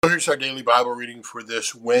Here's our daily Bible reading for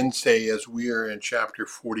this Wednesday as we are in chapter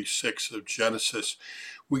 46 of Genesis.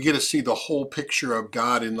 We get to see the whole picture of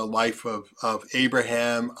God in the life of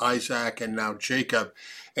Abraham, Isaac, and now Jacob,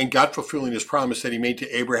 and God fulfilling his promise that he made to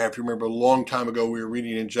Abraham. If you remember, a long time ago, we were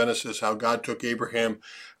reading in Genesis how God took Abraham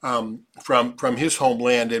from his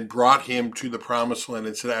homeland and brought him to the promised land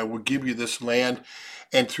and said, I will give you this land.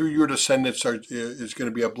 And through your descendants is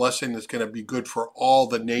going to be a blessing that's going to be good for all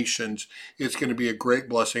the nations. It's going to be a great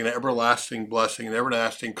blessing, an everlasting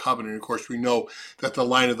covenant. Of course, we know that the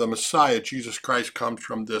line of the Messiah, Jesus Christ, comes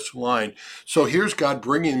from this line. So here's God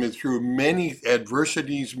bringing them through many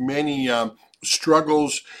adversities, many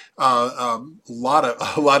struggles, a lot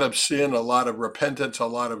of sin, a lot of repentance, a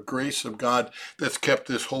lot of grace of God that's kept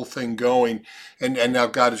this whole thing going. And now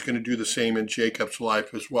God is going to do the same in Jacob's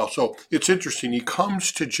life as well. So it's interesting. He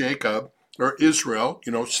comes to Jacob, or Israel,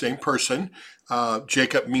 same person.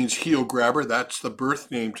 Jacob means heel grabber. That's the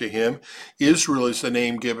birth name to him. Israel is the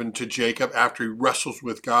name given to Jacob after he wrestles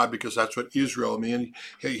with God, because that's what Israel means.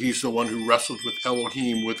 He's the one who wrestles with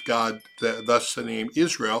Elohim, with God, thus the name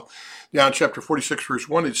Israel. Now in chapter 46, verse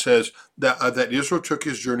 1, it says that Israel took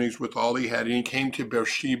his journeys with all he had, and he came to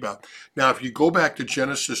Beersheba. Now, if you go back to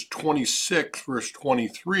Genesis 26, verse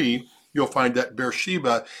 23, you'll find that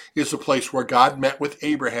Beersheba is the place where God met with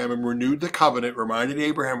Abraham and renewed the covenant, reminded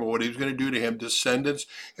Abraham of what he was going to do to him, descendants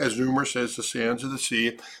as numerous as the sands of the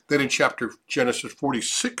sea. Then in chapter Genesis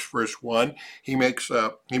 46, verse 1, he makes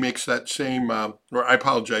that same, or I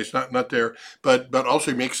apologize, not there, but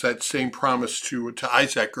also he makes that same promise to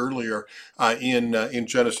Isaac earlier in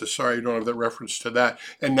Genesis. Sorry, I don't have the reference to that.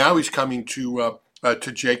 And now he's coming to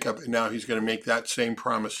Jacob, and now he's going to make that same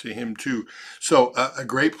promise to him too. So a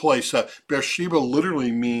great place. Beersheba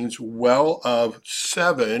literally means well of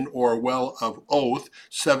seven, or well of oath,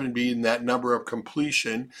 seven being that number of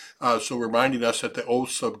completion. So reminding us that the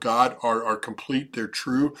oaths of God are complete, they're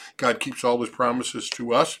true. God keeps all his promises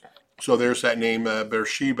to us. So there's that name,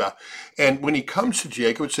 Beersheba. And when he comes to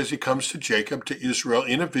Jacob, it says he comes to Jacob, to Israel,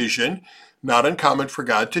 in a vision. Not uncommon for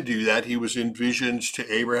God to do that. He was in visions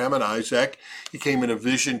to Abraham and Isaac. He came in a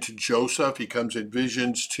vision to Joseph. He comes in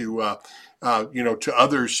visions to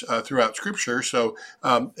others throughout Scripture. So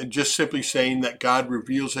just simply saying that God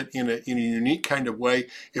reveals it in a unique kind of way.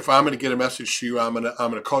 If I'm going to get a message to you, I'm going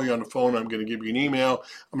to call you on the phone. I'm going to give you an email.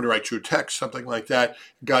 I'm going to write you a text, something like that.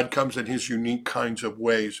 God comes in his unique kinds of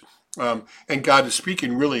ways. And God is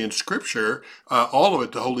speaking really in Scripture, all of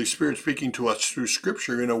it, the Holy Spirit speaking to us through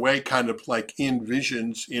Scripture in a way kind of like in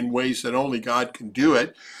visions, in ways that only God can do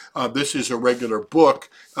it. This is a regular book,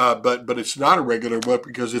 but it's not a regular book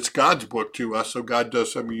because it's God's book to us. So God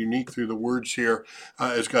does something unique through the words here,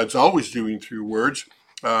 as God's always doing through words.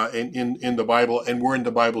 In the Bible, and we're in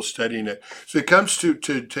the Bible studying it. So he comes to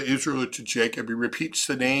Israel, to Jacob. He repeats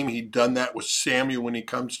the name. He'd done that with Samuel when he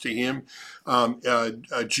comes to him.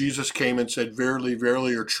 Jesus came and said, verily,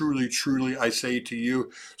 verily, or truly, truly, I say to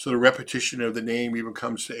you. So the repetition of the name even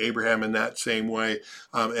comes to Abraham in that same way,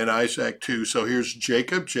 and Isaac too. So here's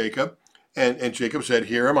Jacob. And Jacob said,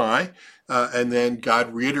 here am I. And then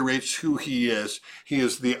God reiterates who he is. He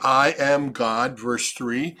is the I am God, verse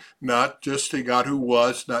 3, not just a God who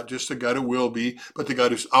was, not just a God who will be, but the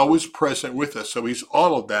God who's always present with us. So he's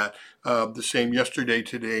all of that, the same yesterday,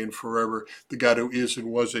 today, and forever, the God who is and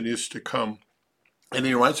was and is to come. And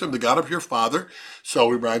he reminds him of the God of your father. So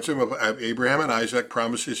he reminds him of Abraham and Isaac,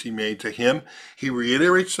 promises he made to him. He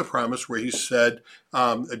reiterates the promise where he said,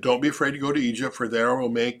 don't be afraid to go to Egypt, for there I will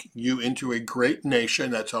make you into a great nation.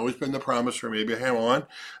 That's always been the promise from Abraham on,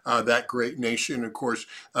 that great nation. Of course,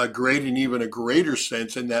 great in even a greater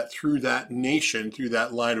sense, in that through that nation, through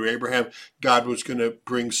that line of Abraham, God was going to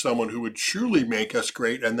bring someone who would truly make us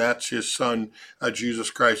great, and that's his son, Jesus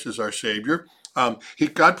Christ, as our Savior.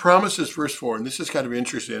 God promises, verse 4, and this is kind of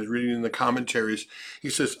interesting. I was reading in the commentaries. He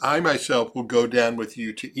says, I myself will go down with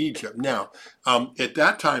you to Egypt. Now, at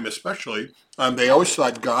that time especially, they always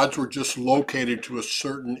thought gods were just located to a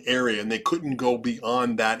certain area, and they couldn't go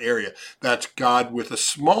beyond that area. That's God with a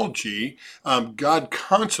small g. God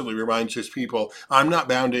constantly reminds his people, I'm not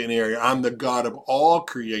bound to an area. I'm the God of all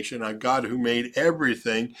creation. I'm God who made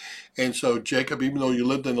everything. And so Jacob, even though you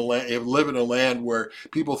live in a land where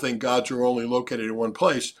people think gods are only located in one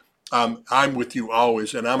place, I'm with you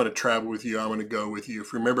always, and I'm going to travel with you. I'm going to go with you.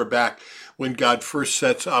 If you remember back when God first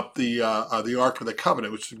sets up the Ark of the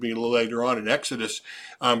Covenant, which is being later on in Exodus,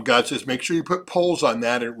 God says, make sure you put poles on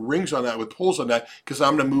that and rings on that with poles on that, because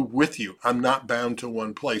I'm going to move with you. I'm not bound to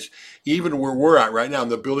one place. Even where we're at right now, in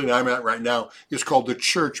the building I'm at right now, is called the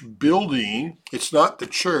church building. It's not the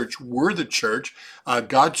church. We're the church.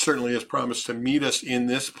 God certainly has promised to meet us in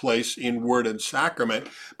this place in word and sacrament,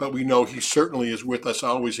 but we know he certainly is with us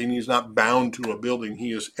always, and he's not bound to a building.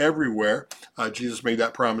 He is everywhere. Jesus made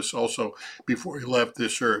that promise also before he left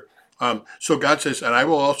this earth. So God says, and I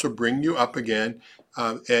will also bring you up again,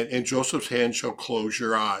 and Joseph's hand shall close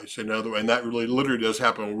your eyes. And that really literally does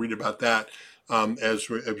happen. We'll read about that as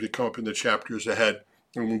we come up in the chapters ahead.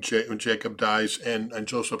 When Jacob dies, and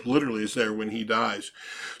Joseph literally is there when he dies.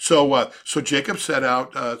 So Jacob set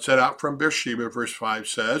out from Beersheba, verse 5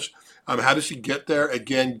 says. How does he get there?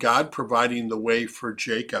 Again, God providing the way for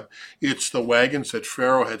Jacob. It's the wagons that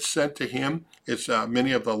Pharaoh had sent to him. It's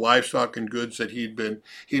many of the livestock and goods that he'd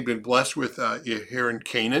been blessed with here in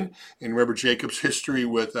Canaan. And remember Jacob's history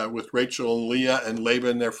with Rachel and Leah and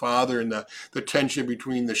Laban, their father, and the tension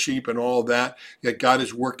between the sheep and all that. Yet God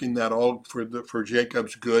is working that all for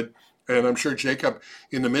Jacob's good. And I'm sure Jacob,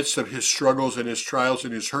 in the midst of his struggles and his trials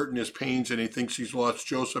and his hurt and his pains, and he thinks he's lost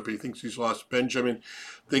Joseph, he thinks he's lost Benjamin,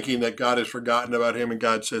 thinking that God has forgotten about him, and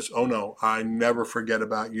God says, oh no, I never forget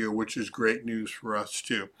about you, which is great news for us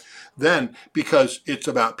too. Then, because it's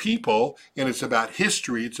about people and it's about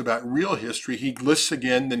history, it's about real history, he lists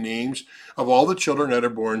again the names of all the children that are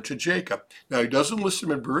born to Jacob. Now, he doesn't list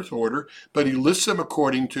them in birth order, but he lists them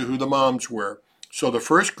according to who the moms were. So the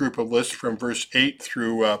first group of lists from verse 8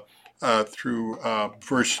 through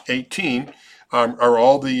verse 18 are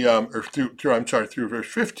all the through verse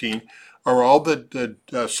 15 are all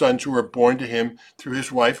the sons who were born to him through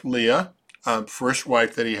his wife Leah, first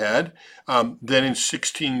wife that he had. Then in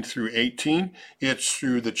 16 through 18, it's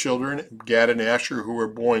through the children Gad and Asher who were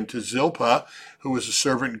born to Zilpah, who was a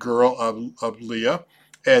servant girl of Leah.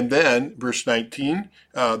 And then, verse 19,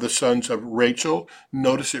 the sons of Rachel.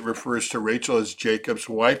 Notice it refers to Rachel as Jacob's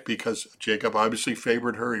wife because Jacob obviously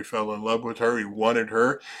favored her. He fell in love with her. He wanted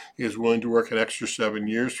her. He was willing to work an extra 7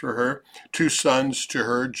 years for her. Two sons to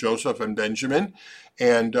her, Joseph and Benjamin.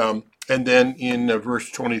 And then in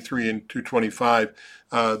verse 23 and 225,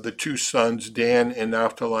 the two sons, Dan and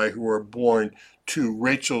Naphtali, who were born to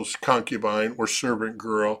Rachel's concubine or servant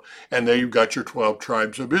girl, and there you've got your 12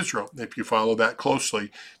 tribes of Israel. If you follow that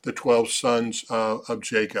closely, the 12 sons of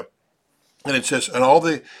Jacob. And it says,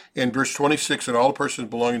 in verse 26, and all the persons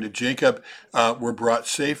belonging to Jacob were brought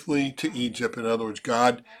safely to Egypt. In other words,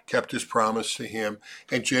 God kept his promise to him.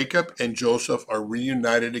 And Jacob and Joseph are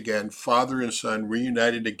reunited again, father and son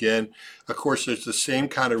reunited again. Of course, there's the same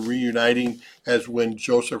kind of reuniting as when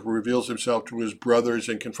Joseph reveals himself to his brothers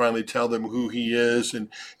and can finally tell them who he is and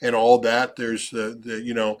all that. There's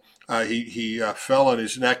he fell on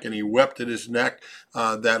his neck and he wept at his neck.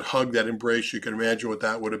 That hug, that embrace, you can imagine what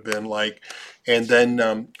that would have been like. And then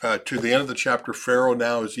to the end of the chapter, Pharaoh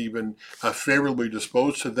now is even favorably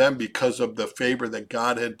disposed to them because of the favor that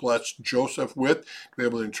God had blessed Joseph with, to be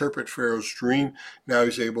able to interpret Pharaoh's dream. Now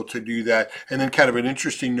he's able to do that. And then kind of an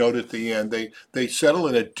interesting note at the end, they settle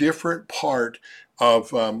in a different part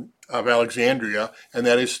of Alexandria, and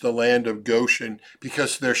that is the land of Goshen,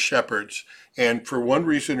 because they're shepherds. And for one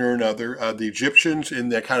reason or another, the Egyptians in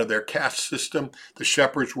their kind of their caste system, the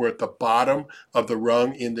shepherds were at the bottom of the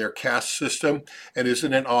rung in their caste system. And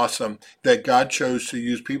isn't it awesome that God chose to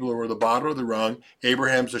use people who were at the bottom of the rung?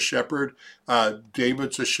 Abraham's a shepherd,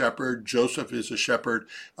 David's a shepherd, Joseph is a shepherd,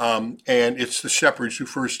 and it's the shepherds who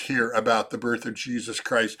first hear about the birth of Jesus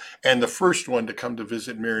Christ, and the first one to come to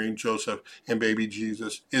visit Mary and Joseph and baby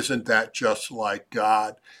Jesus. Isn't that just like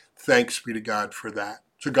God? Thanks be to God for that.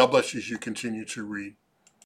 So God bless you as you continue to read.